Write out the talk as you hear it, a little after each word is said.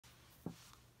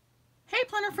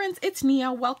planner friends, it's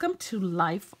Nia. Welcome to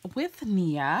Life with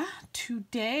Nia.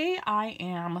 Today I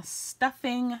am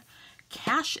stuffing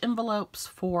cash envelopes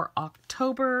for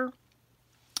October.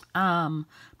 I'm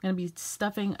going to be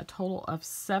stuffing a total of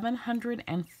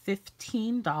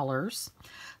 $715.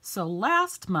 So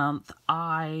last month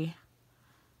I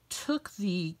took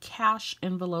the cash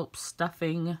envelope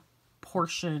stuffing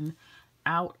portion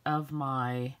out of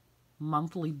my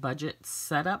monthly budget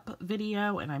setup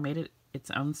video and I made it its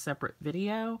own separate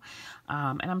video.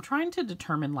 And I'm trying to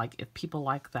determine like if people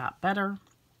like that better.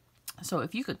 So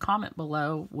if you could comment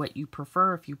below what you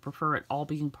prefer, if you prefer it all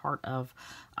being part of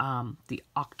the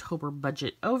October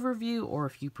budget overview, or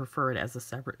if you prefer it as a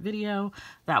separate video,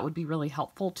 that would be really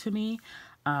helpful to me.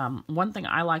 One thing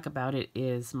I like about it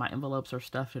is my envelopes are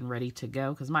stuffed and ready to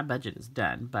go because my budget is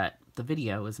done, but the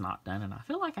video is not done. And I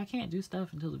feel like I can't do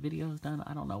stuff until the video is done.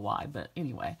 I don't know why, but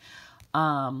anyway.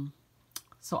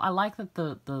 So I like that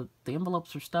the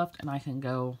envelopes are stuffed and I can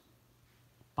go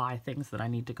buy things that I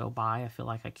need to go buy. I feel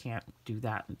like I can't do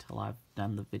that until I've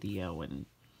done the video and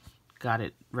got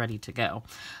it ready to go.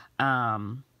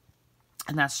 And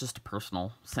that's just a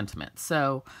personal sentiment.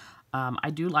 So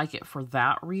I do like it for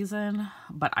that reason,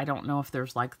 but I don't know if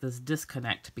there's like this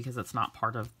disconnect because it's not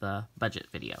part of the budget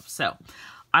video. So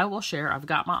I will share, I've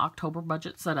got my October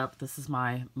budget set up. This is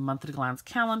my month at a glance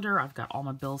calendar. I've got all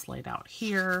my bills laid out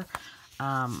here.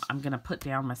 I'm going to put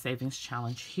down my savings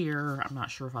challenge here. I'm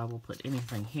not sure if I will put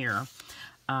anything here.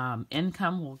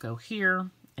 Income will go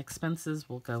here. Expenses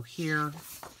will go here.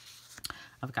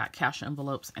 I've got cash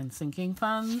envelopes and sinking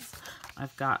funds.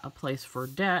 I've got a place for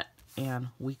debt and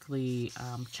weekly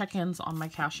check-ins on my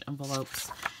cash envelopes,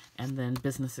 and then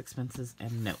business expenses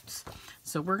and notes.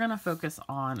 So we're going to focus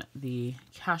on the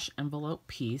cash envelope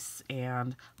piece.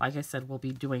 And like I said, we'll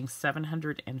be doing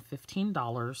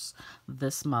 $715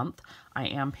 this month. I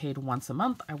am paid once a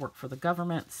month. I work for the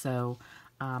government, so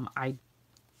I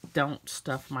don't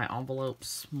stuff my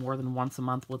envelopes more than once a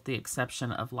month, with the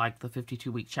exception of like the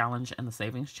 52-week challenge and the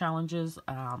savings challenges.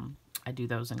 I do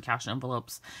those in cash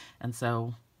envelopes. And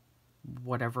so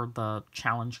whatever the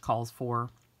challenge calls for,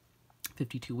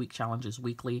 52-week challenges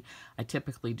weekly, I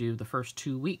typically do the first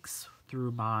 2 weeks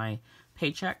through my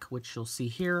paycheck, which you'll see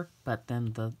here, but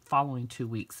then the following 2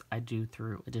 weeks I do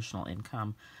through additional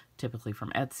income, typically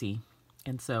from Etsy.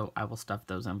 And so I will stuff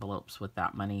those envelopes with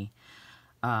that money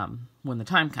when the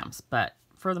time comes. But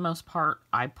for the most part,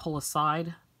 I pull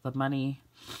aside the money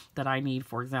that I need,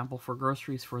 for example, for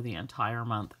groceries for the entire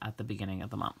month at the beginning of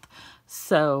the month.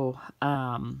 So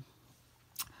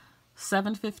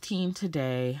 $715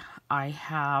 today. I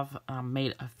have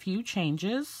made a few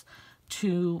changes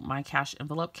to my cash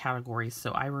envelope categories.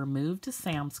 So I removed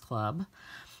Sam's Club,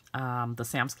 the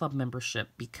Sam's Club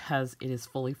membership, because it is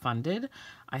fully funded.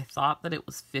 I thought that it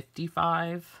was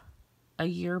 $55 a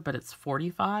year, but it's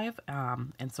 $45.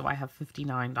 And so I have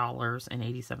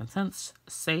 $59.87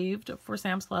 saved for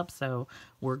Sam's Club. So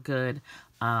we're good.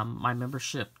 My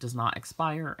membership does not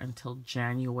expire until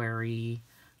January,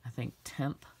 I think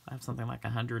 10th. I have something like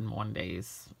 101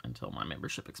 days until my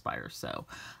membership expires, so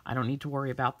I don't need to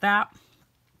worry about that.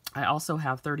 I also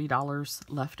have $30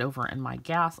 left over in my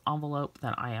gas envelope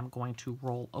that I am going to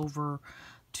roll over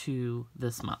to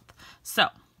this month. So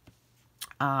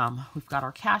we've got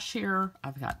our cash here.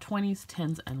 I've got 20s,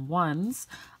 10s, and 1s.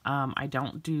 I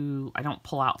don't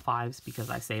pull out 5s because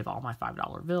I save all my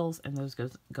 $5 bills, and those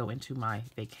go into my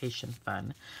vacation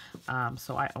fund.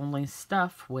 So I only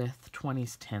stuff with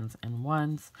 20s, 10s, and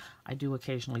 1s. I do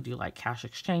occasionally do like cash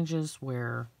exchanges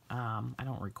where I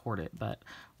don't record it, but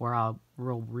where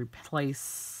we'll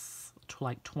replace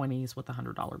like 20s with a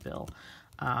 $100 bill.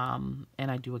 And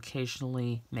I do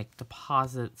occasionally make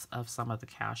deposits of some of the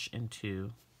cash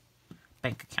into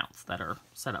bank accounts that are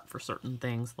set up for certain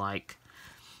things like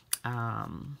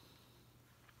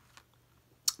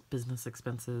business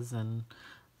expenses and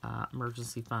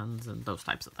emergency funds and those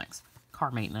types of things.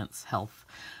 Car maintenance, health.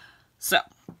 So,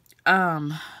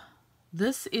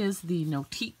 this is the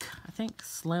Notiq, I think,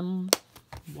 Slim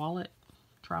Wallet,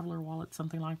 Traveler Wallet,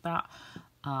 something like that.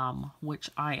 Which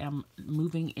I am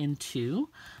moving into.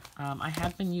 I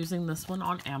have been using this one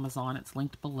on Amazon. It's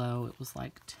linked below. It was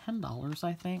like $10,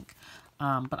 I think.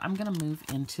 But I'm going to move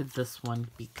into this one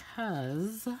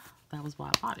because that was why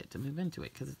I bought it, to move into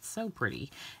it, because it's so pretty.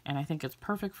 And I think it's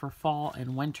perfect for fall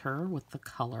and winter with the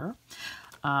color.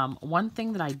 One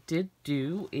thing that I did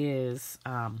do is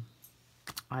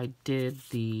I did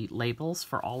the labels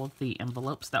for all of the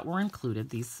envelopes that were included.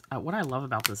 These, what I love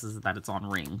about this is that it's on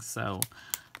rings, so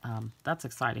that's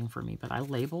exciting for me. But I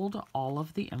labeled all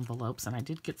of the envelopes, and I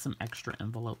did get some extra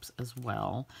envelopes as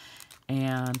well.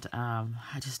 And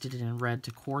I just did it in red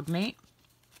to coordinate.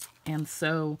 And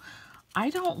so I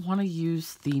don't want to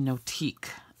use the Notiq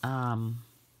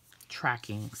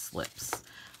tracking slips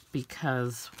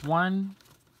because once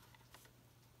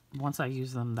I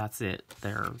use them, that's it.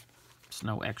 There's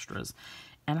no extras.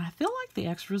 And I feel like the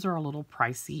extras are a little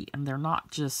pricey, and they're not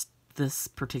just this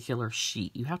particular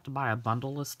sheet. You have to buy a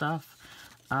bundle of stuff.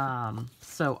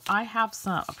 So I have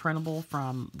a printable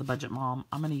from the Budget Mom.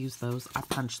 I'm going to use those. I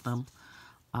punched them.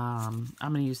 I'm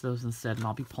going to use those instead, and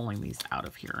I'll be pulling these out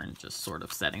of here and just sort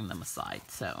of setting them aside.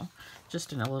 So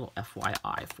just in a little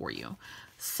FYI for you.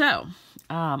 So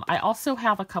I also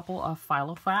have a couple of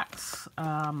Filofax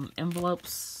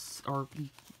envelopes or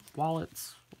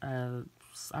wallets.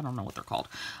 I don't know what they're called,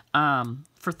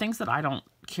 for things that I don't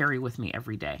carry with me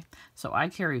every day. So I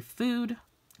carry food,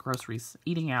 groceries,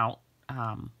 eating out,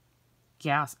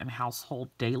 gas, and household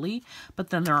daily. But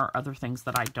then there are other things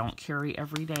that I don't carry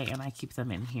every day, and I keep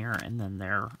them in here, and then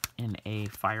they're in a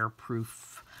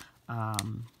fireproof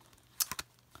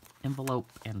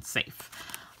envelope and safe.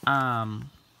 And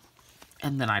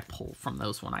then I pull from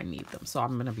those when I need them. So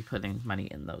I'm going to be putting money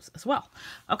in those as well.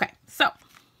 Okay, so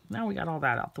now we got all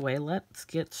that out the way. Let's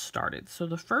get started. So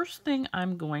the first thing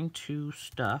I'm going to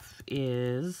stuff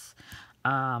is,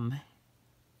 I'm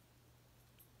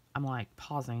like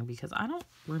pausing because I don't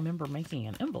remember making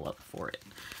an envelope for it.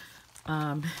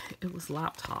 It was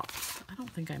laptops. I don't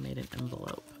think I made an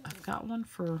envelope. I've got one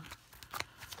for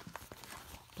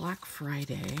Black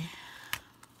Friday.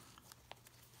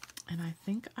 And I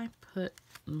think I put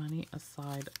money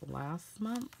aside last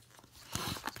month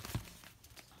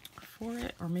for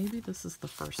it, or maybe this is the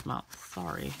first month.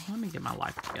 Sorry, let me get my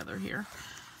life together here.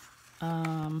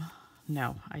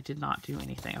 No, I did not do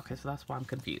anything. Okay, so that's why I'm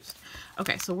confused.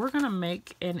 Okay, so we're gonna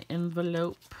make an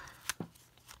envelope.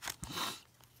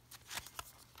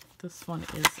 This one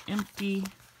is empty.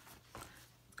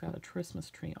 Got a Christmas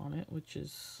tree on it, which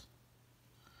is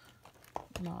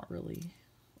not really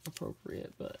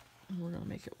appropriate, but we're gonna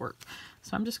make it work.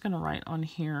 So I'm just gonna write on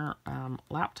here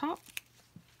laptop,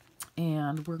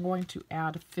 and we're going to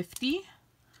add 50.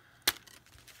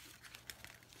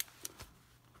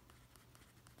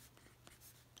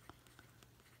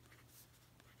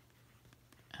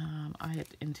 I had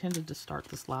intended to start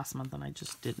this last month and I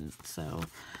just didn't. So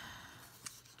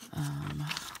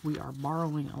we are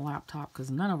borrowing a laptop because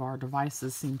none of our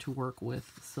devices seem to work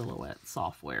with Silhouette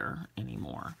software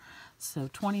anymore. So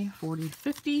 20, 40,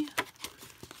 50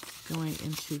 going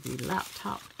into the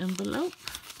laptop envelope.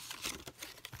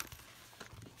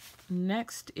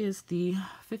 Next is the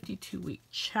 52-week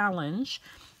challenge.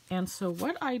 And so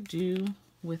what I do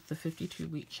with the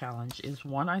 52-week challenge is,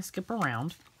 one, I skip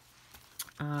around.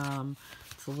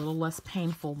 It's a little less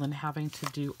painful than having to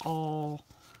do all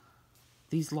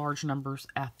these large numbers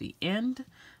at the end.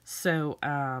 So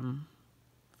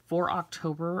for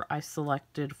October, I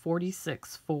selected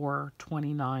 46, 4,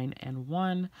 29, and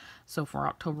 1. So for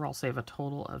October, I'll save a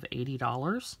total of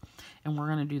 $80. And we're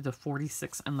going to do the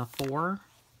 46 and the 4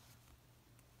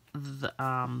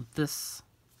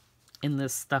 in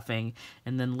this stuffing,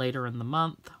 and then later in the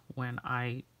month when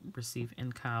I receive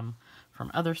income from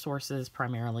other sources,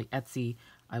 primarily Etsy,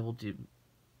 I will do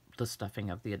the stuffing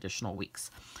of the additional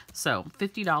weeks. So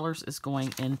 $50 is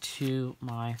going into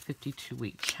my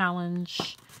 52-week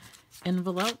challenge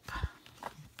envelope,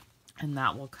 and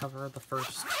that will cover the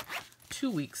first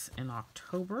 2 weeks in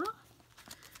October.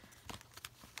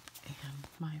 And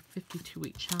my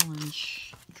 52-week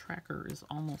challenge tracker is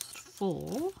almost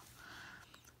full.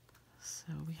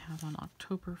 So we have on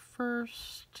October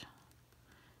 1st,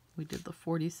 we did the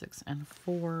 46 and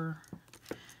 4,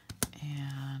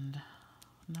 and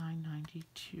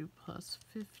 992 plus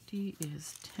 50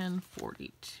 is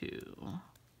 1042.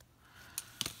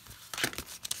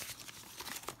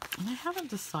 And I haven't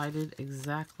decided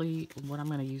exactly what I'm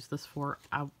going to use this for.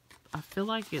 I feel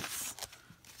like it's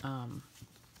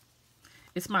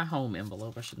my home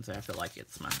envelope. I shouldn't say I feel like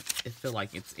it's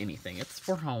anything. It's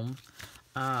for home.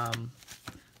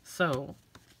 So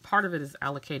part of it is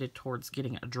allocated towards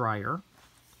getting a dryer.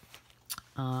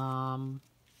 But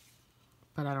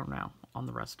I don't know on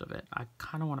the rest of it. I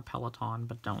kind of want a Peloton,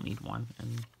 but don't need one,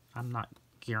 and I'm not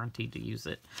guaranteed to use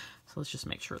it. So let's just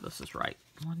make sure this is right.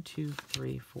 1, 2,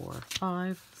 3, 4,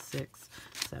 5, 6,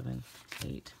 7,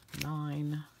 8,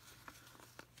 9,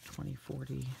 20,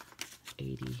 40,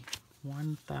 80,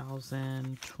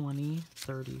 1,000, 20,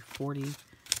 30,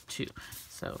 42.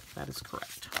 So that is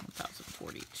correct.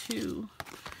 1,042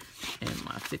 in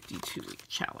my 52-week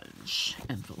challenge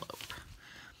envelope.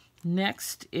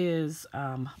 Next is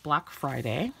Black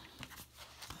Friday.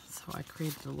 So I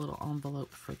created a little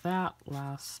envelope for that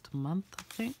last month, I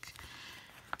think.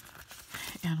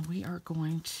 And we are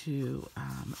going to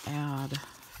add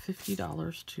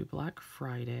 $50 to Black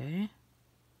Friday.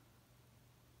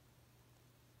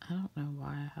 I don't know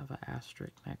why I have an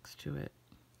asterisk next to it.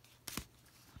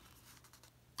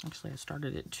 Actually, I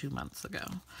started it 2 months ago.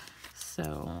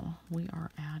 So we are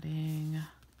adding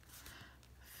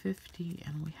 50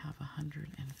 and we have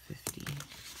 150.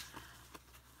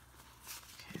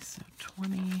 Okay, so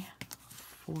 20,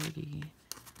 40,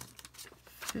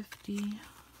 50.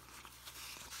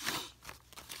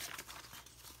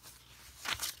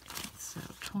 So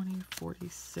 20, 40,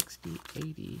 60,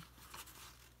 80,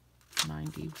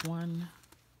 91.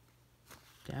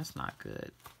 That's not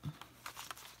good.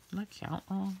 Did I count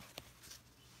wrong?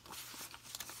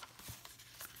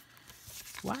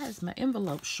 Why is my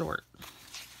envelope short?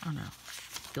 Oh no,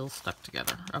 still stuck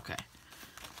together. Okay,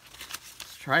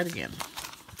 let's try it again.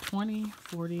 20,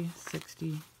 40,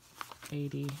 60,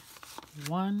 80,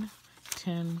 1,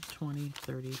 10, 20,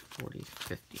 30, 40,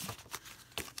 50.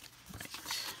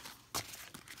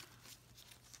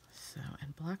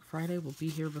 Black Friday will be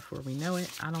here before we know it.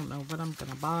 I don't know what I'm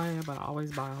gonna buy, but I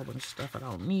always buy a whole bunch of stuff I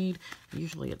don't need.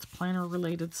 Usually it's planner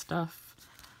related stuff,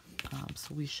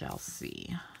 so we shall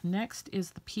see. Next is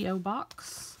the P.O.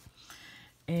 box,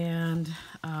 and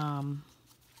that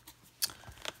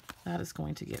is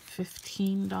going to get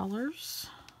 $15.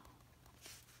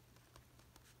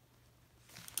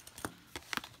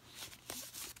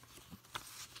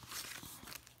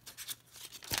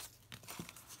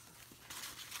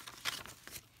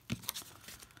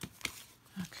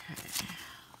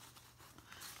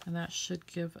 And that should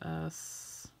give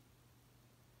us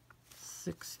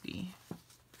 60.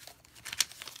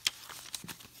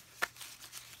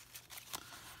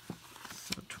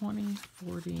 So 20,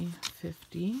 40,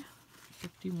 50,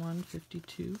 51,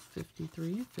 52,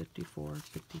 53, 54,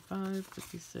 55,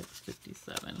 56,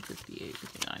 57, 58,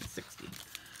 59, 60.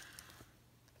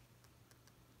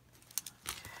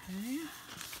 Okay.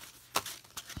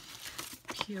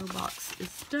 P.O. box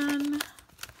is done.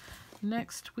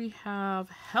 Next we have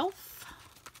health.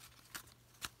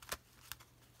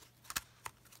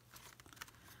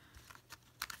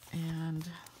 And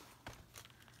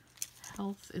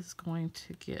health is going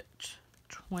to get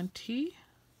 20,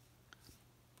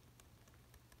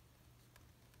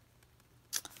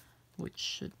 which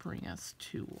should bring us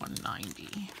to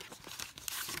 190.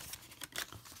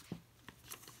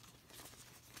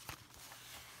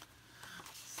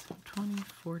 So 20,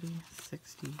 40,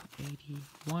 60, 80,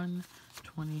 1,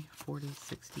 20, 40,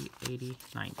 60, 80,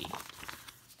 90.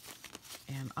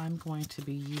 And I'm going to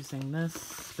be using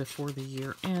this before the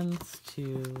year ends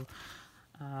to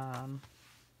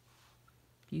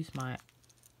use my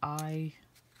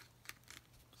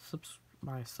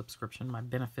subscription, my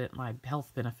benefit, my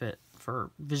health benefit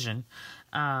for vision.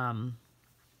 I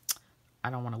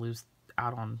don't want to lose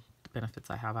out on the benefits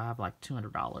I have. I have like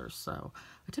 $200, so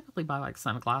I typically buy like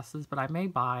sunglasses, but I may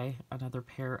buy another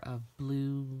pair of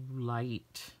blue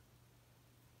light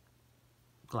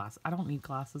glasses. I don't need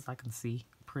glasses. I can see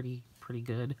pretty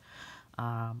good.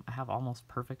 I have almost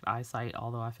perfect eyesight,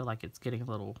 although I feel like it's getting a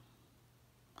little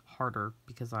harder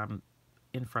because I'm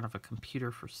in front of a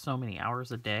computer for so many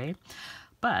hours a day.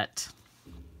 But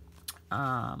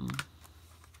I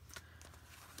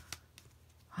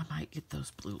might get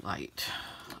those blue light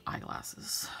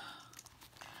eyeglasses.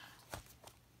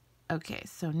 Okay,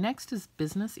 so next is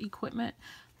business equipment.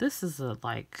 This is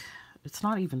it's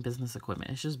not even business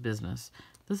equipment, it's just business.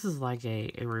 This is like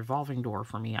a revolving door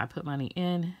for me. I put money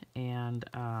in and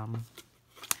I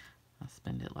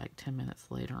spend it like 10 minutes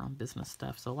later on business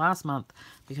stuff. So last month,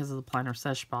 because of the planner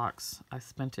sesh box, I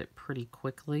spent it pretty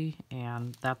quickly,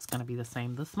 and that's going to be the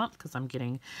same this month because I'm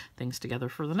getting things together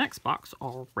for the next box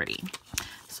already.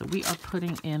 So we are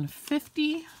putting in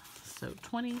 50, so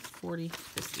 20, 40,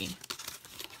 50.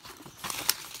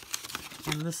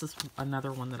 And this is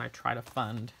another one that I try to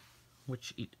fund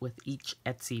with each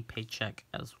Etsy paycheck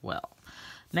as well.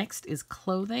 Next is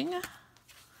clothing.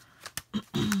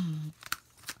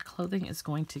 Clothing is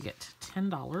going to get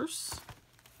 $10.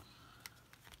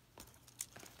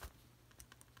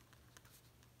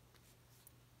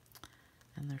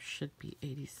 And there should be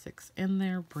 86 in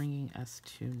there, bringing us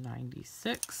to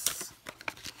 96.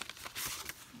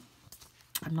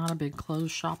 I'm not a big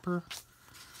clothes shopper,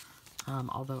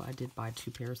 although I did buy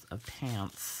 2 pairs of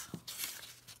pants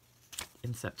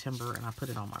in September, and I put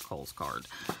it on my Kohl's card.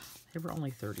 They were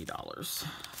only $30,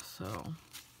 so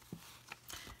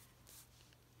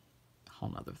whole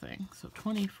nother thing. So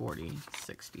 20, 40,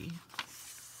 60,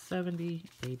 70,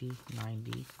 80,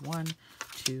 90, 1,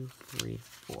 2, 3,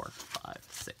 4, 5,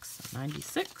 6,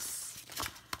 96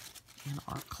 in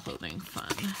our clothing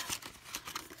fund.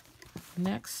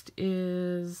 Next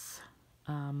is,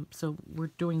 so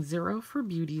we're doing 0 for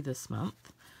beauty this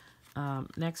month.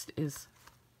 Next is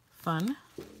fun,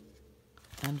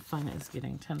 and fun is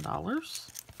getting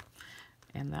 $10.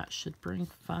 And that should bring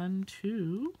fun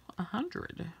to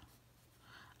 100.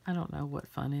 I don't know what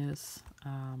fun is.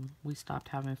 We stopped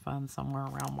having fun somewhere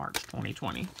around March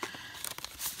 2020.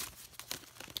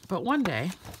 But one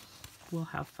day, we'll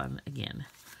have fun again.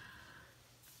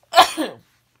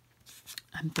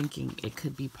 I'm thinking it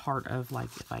could be part of, like,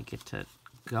 if I get to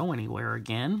go anywhere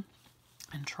again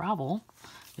and travel,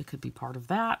 it could be part of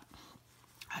that.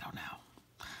 I don't know.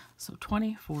 So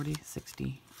 20, 40,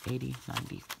 60, 80,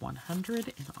 90, 100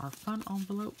 in our fun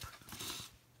envelope.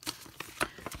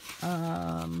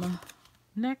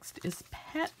 Next is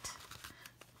Pet.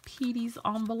 Petey's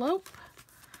envelope.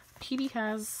 Petey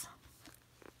has,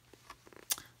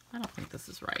 I don't think this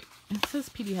is right. It says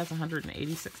Petey has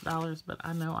 $186, but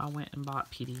I know I went and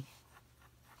bought Petey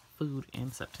food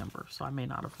in September, so I may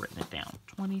not have written it down.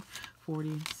 20,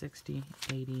 40, 60,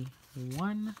 80,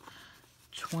 1,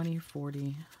 20,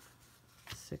 40,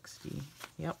 60.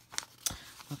 Yep.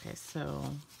 Okay,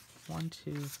 so 1,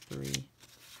 2, 3,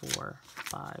 4,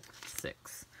 5,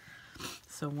 6.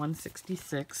 So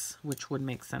 166, which would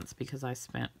make sense because I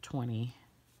spent 20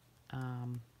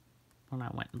 when I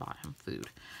went and bought him food.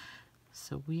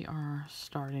 So we are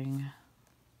starting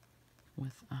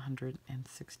with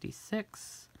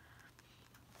 166,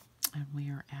 and we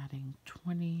are adding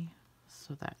 20,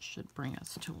 so that should bring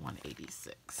us to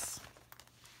 186.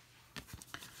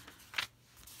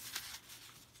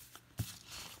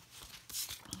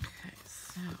 Okay,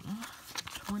 so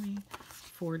 20,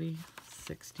 40,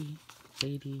 60,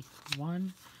 80,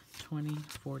 1, 20,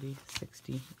 40,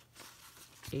 60,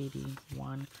 80,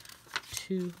 1,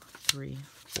 2, 3,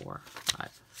 4,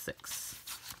 5, 6.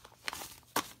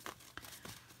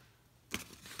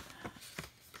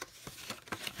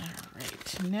 All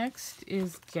right, next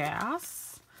is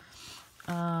gas.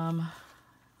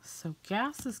 So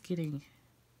gas is getting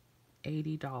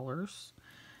 $80,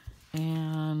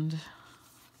 and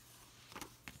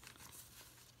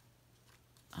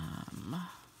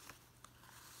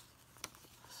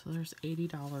so there's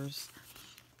 $80.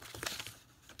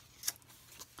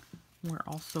 We're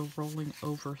also rolling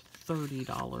over $30.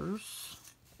 Let's see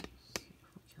if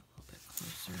we get a little bit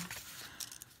closer.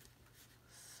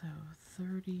 So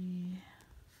 30,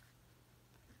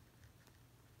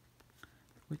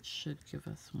 which should give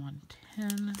us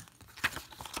 110.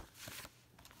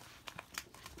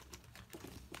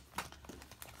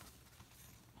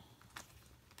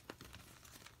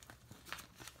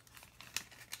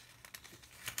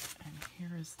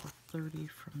 Here is the 30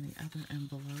 from the other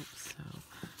envelope, so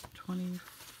 20,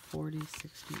 40,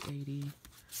 60, 80,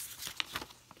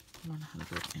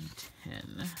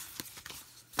 110.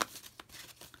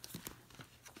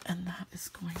 And that is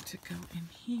going to go in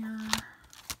here.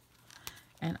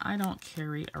 And I don't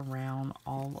carry around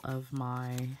all of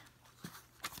my,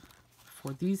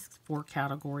 for these 4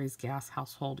 categories, gas,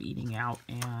 household, eating out,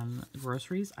 and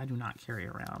groceries, I do not carry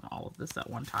around all of this at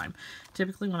one time.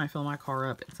 Typically when I fill my car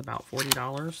up, it's about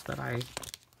 $40 that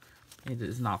it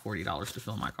is not $40 to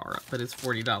fill my car up, but it's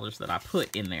 $40 that I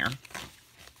put in there.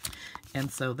 And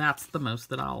so that's the most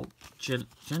that I'll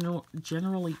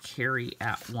generally carry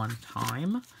at one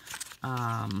time.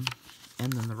 And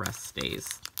then the rest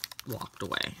stays locked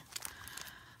away.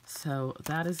 So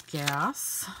that is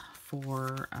gas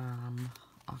for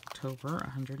October,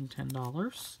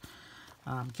 $110.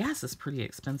 Gas is pretty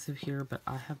expensive here, but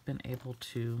I have been able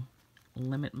to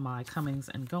limit my comings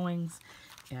and goings,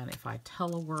 and if I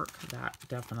telework, that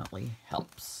definitely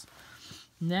helps.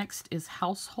 Next is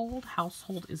household.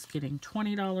 Household is getting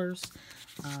 $20.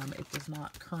 It does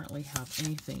not currently have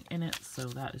anything in it, so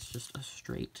that is just a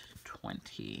straight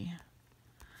 20.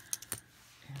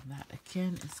 And that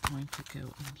again is going to go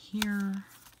in here.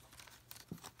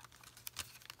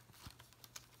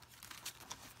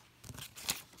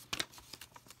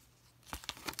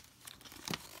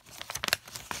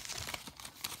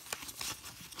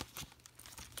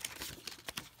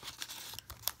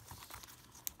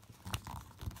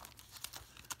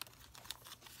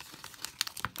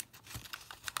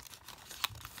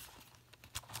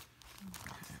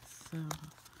 So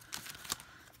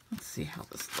let's see how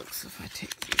this looks if I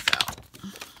take these out. I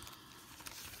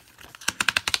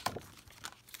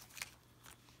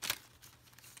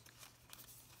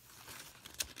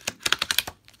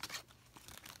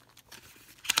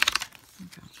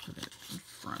think I'll put it in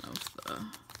front of the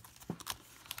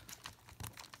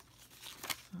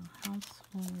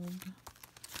household,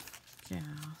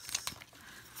 gas,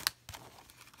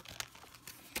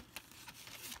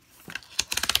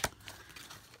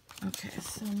 Okay,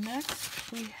 so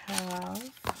next we have,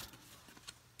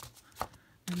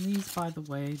 and these, by the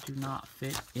way, do not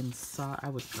fit inside. I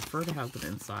would prefer to have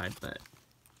them inside, but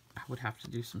I would have to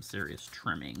do some serious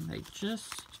trimming. They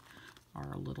just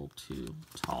are a little too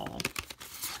tall.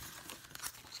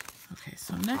 Okay,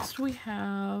 so next we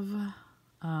have,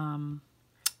 we're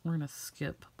going to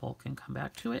skip bulk and come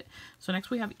back to it. So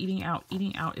next we have eating out.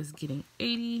 Eating out is getting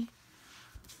 80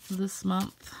 this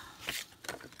month.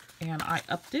 And I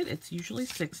upped it. It's usually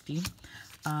 60.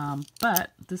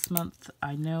 But this month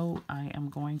I know I am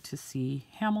going to see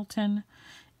Hamilton.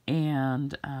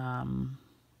 And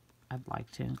I'd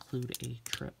like to include a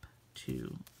trip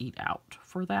to eat out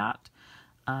for that.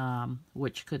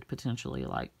 Which could potentially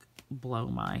like blow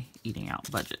my eating out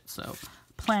budget. So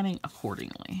planning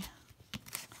accordingly.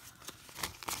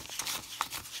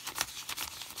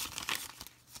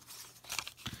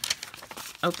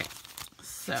 Okay,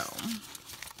 so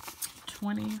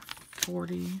 20,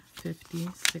 40, 50,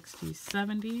 60,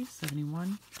 70,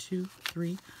 71, 2,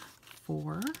 3,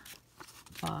 4,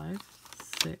 5,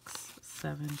 6,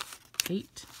 7,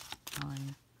 8,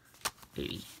 9,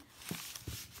 80.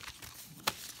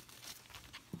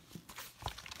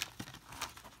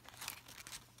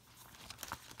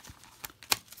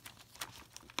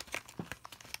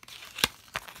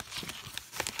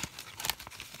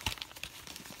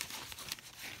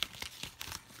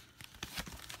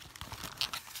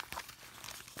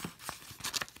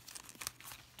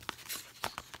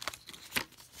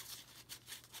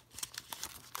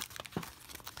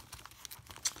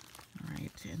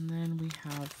 And then we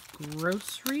have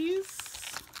groceries.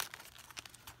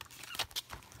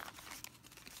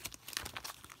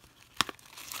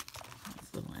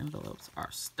 These little envelopes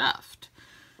are stuffed.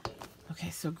 Okay,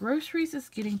 so groceries is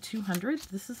getting 200.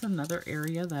 This is another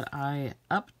area that I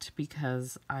upped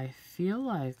because I feel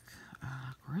like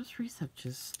groceries have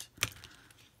just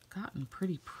gotten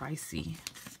pretty pricey.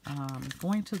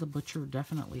 Going to the butcher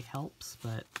definitely helps,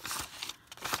 but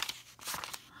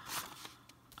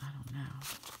I don't know.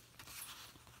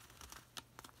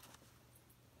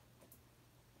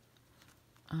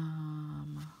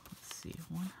 Let's see,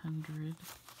 100.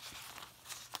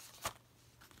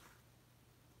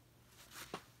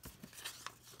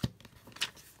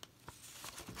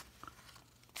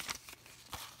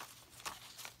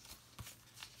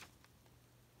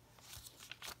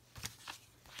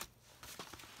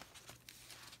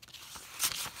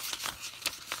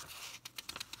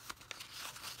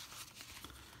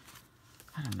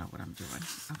 I don't know what I'm doing.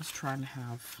 I was trying to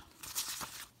have,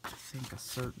 I think, a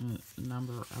certain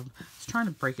number of, I was trying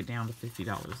to break it down to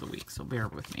 $50 a week, so bear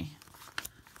with me.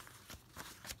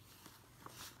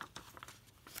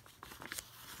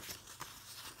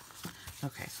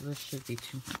 Okay, so this should be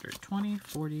 200. 20,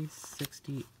 40,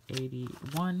 60, 80,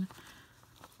 1,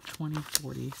 20,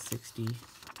 40, 60,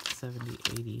 70,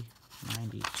 80,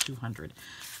 90, 200.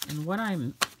 And what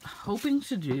I'm hoping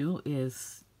to do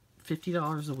is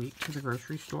 $50 a week to the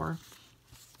grocery store.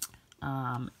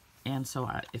 And so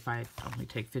if I only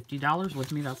take $50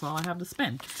 with me, that's all I have to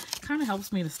spend. Kind of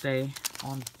helps me to stay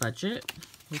on budget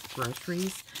with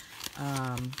groceries.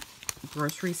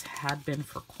 Groceries had been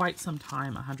for quite some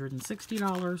time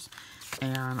 $160,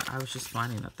 and I was just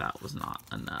finding that that was not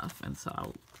enough. And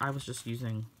so I was just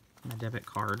using my debit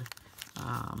card.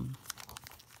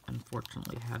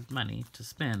 Unfortunately, had money to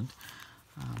spend,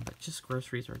 but just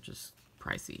groceries are just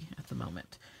pricey at the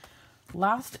moment.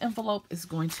 Last envelope is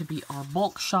going to be our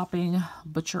bulk shopping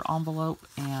butcher envelope,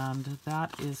 and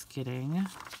that is getting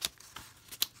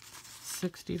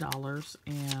 $60.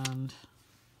 And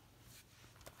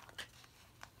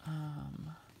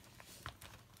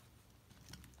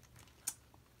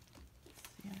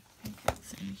see, I think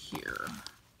it's in here.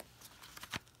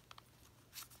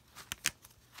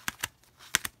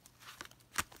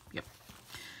 Yep.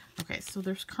 Okay, so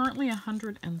there's currently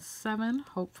 107,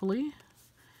 hopefully.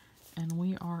 And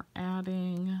we are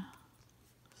adding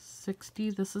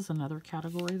 60. This is another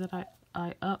category that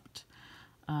I upped.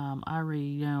 I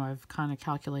already know, I've kind of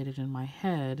calculated in my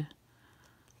head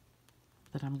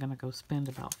that I'm going to go spend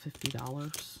about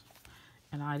 $50.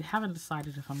 And I haven't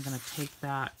decided if I'm going to take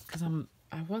that, because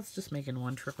I was just making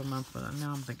one trip a month, but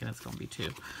now I'm thinking it's going to be two.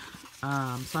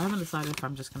 So I haven't decided if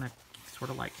I'm just going to sort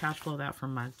of like cash flow that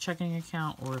from my checking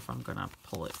account or if I'm going to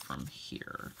pull it from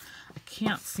here. I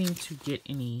can't seem to get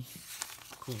any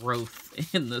growth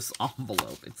in this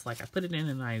envelope. It's like I put it in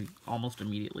and I almost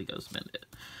immediately go spend it.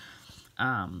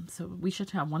 So we should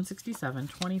have 167,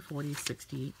 20, 40,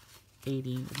 60,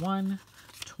 80, 1,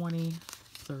 20,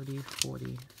 30,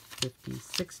 40, 50,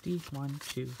 60, 1,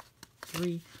 2,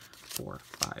 3, 4,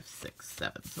 5, 6,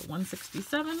 7. So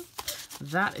 167.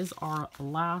 that is our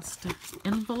last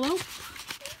envelope.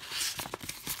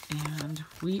 And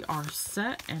we are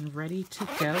set and ready to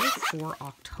go for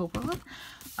October.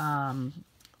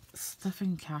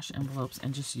 Stuffing cash envelopes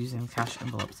and just using cash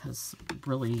envelopes has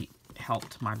really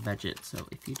helped my budget. So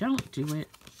if you don't do it,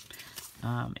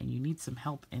 and you need some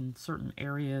help in certain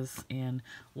areas, and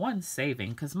one, saving,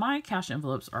 because my cash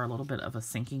envelopes are a little bit of a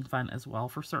sinking fund as well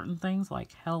for certain things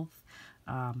like health,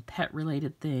 pet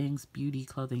related things, beauty,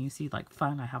 clothing. You see, like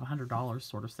fun, I have $100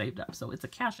 sort of saved up. So it's a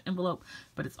cash envelope,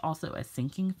 but it's also a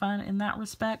sinking fund in that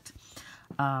respect.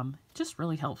 Just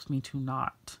really helps me to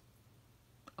not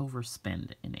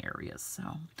overspend in areas. So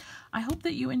I hope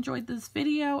that you enjoyed this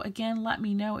video. Again, let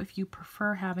me know if you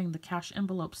prefer having the cash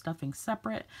envelope stuffing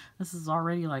separate. This is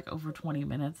already like over 20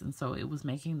 minutes, and so it was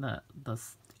making the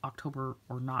October,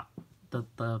 or not,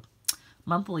 the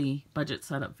monthly budget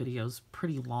setup videos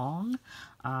pretty long.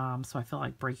 So I feel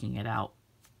like breaking it out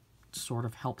sort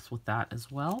of helps with that as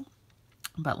well.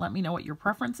 But let me know what your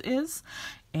preference is,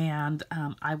 and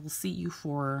I will see you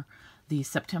for the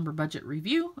September budget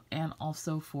review and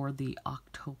also for the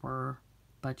October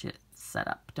budget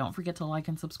setup. Don't forget to like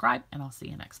and subscribe, and I'll see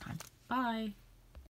you next time. Bye.